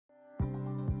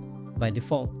By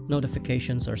default,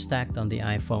 notifications are stacked on the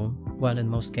iPhone, while in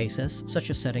most cases,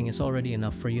 such a setting is already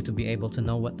enough for you to be able to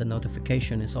know what the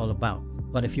notification is all about.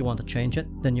 But if you want to change it,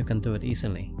 then you can do it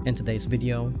easily. In today's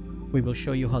video, we will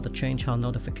show you how to change how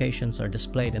notifications are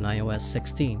displayed in iOS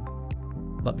 16.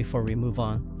 But before we move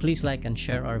on, please like and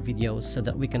share our videos so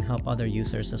that we can help other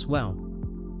users as well.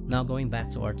 Now going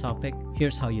back to our topic,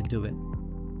 here's how you do it.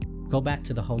 Go back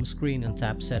to the home screen and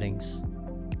tap Settings.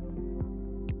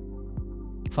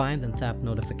 Find and tap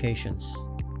Notifications.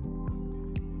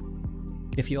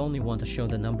 If you only want to show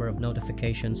the number of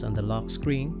notifications on the lock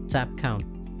screen, tap Count.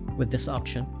 With this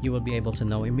option, you will be able to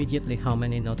know immediately how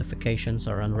many notifications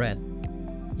are unread.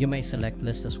 You may select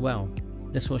List as well.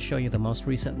 This will show you the most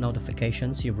recent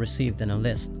notifications you've received in a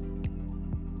list.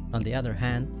 On the other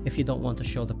hand, if you don't want to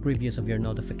show the previews of your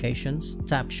notifications,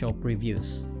 tap Show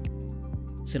Previews.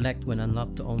 Select When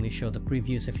Unlocked to only show the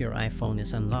previews if your iPhone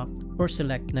is unlocked, or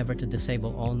select Never to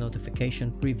disable all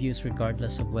notification previews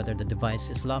regardless of whether the device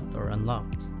is locked or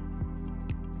unlocked.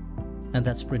 And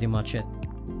that's pretty much it.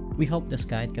 We hope this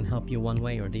guide can help you one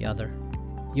way or the other.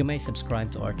 You may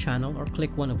subscribe to our channel or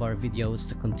click one of our videos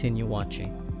to continue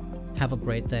watching. Have a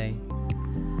great day.